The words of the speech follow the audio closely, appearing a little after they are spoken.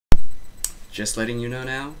Just letting you know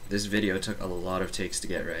now, this video took a lot of takes to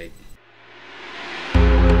get right.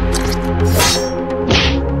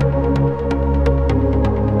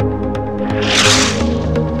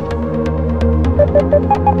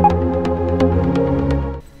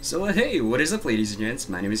 So hey, what is up ladies and gents?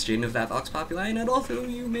 My name is Jaden of Populi, and although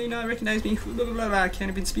you may not recognize me, I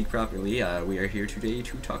can't even speak properly, we are here today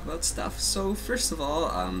to talk about stuff. So first of all,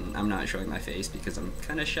 I'm not showing my face because I'm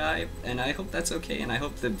kinda shy, and I hope that's okay, and I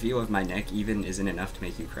hope the view of my neck even isn't enough to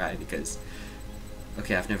make you cry because...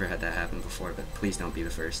 Okay, I've never had that happen before, but please don't be the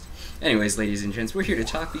first. Anyways, ladies and gents, we're here to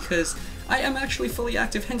talk because I am actually fully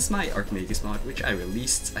active, hence my Archmagus mod, which I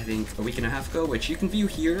released, I think, a week and a half ago, which you can view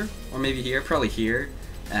here, or maybe here, probably here.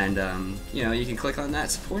 And, you know, you can click on that,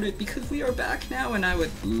 support it, because we are back now, and I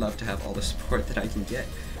would love to have all the support that I can get.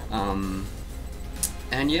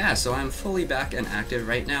 And yeah, so I'm fully back and active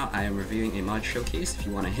right now. I am reviewing a mod showcase, if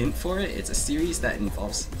you want a hint for it. It's a series that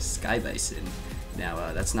involves Sky Bison.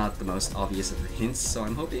 Now, that's not the most obvious of the hints, so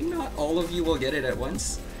I'm hoping not all of you will get it at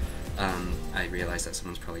once. I realize that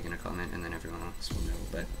someone's probably gonna comment and then everyone else will know,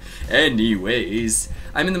 but anyways,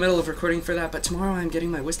 I'm in the middle of recording for that, but tomorrow I'm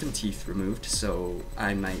getting my wisdom teeth removed, so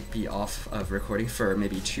I might be off of recording for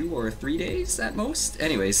maybe 2 or 3 days at most.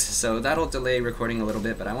 Anyways, so that'll delay recording a little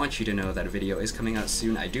bit, but I want you to know that a video is coming out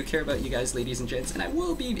soon. I do care about you guys, ladies and gents, and I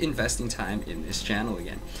will be investing time in this channel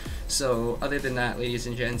again. So other than that, ladies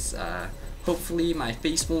and gents, hopefully my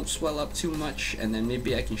face won't swell up too much, and then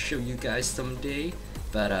maybe I can show you guys someday.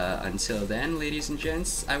 But until then, ladies and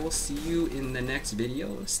gents, I will see you in the next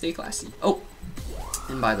video. Stay classy. Oh,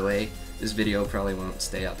 and by the way, this video probably won't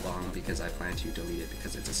stay up long because I plan to delete it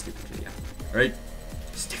because it's a stupid video. Alright,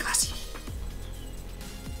 stay classy.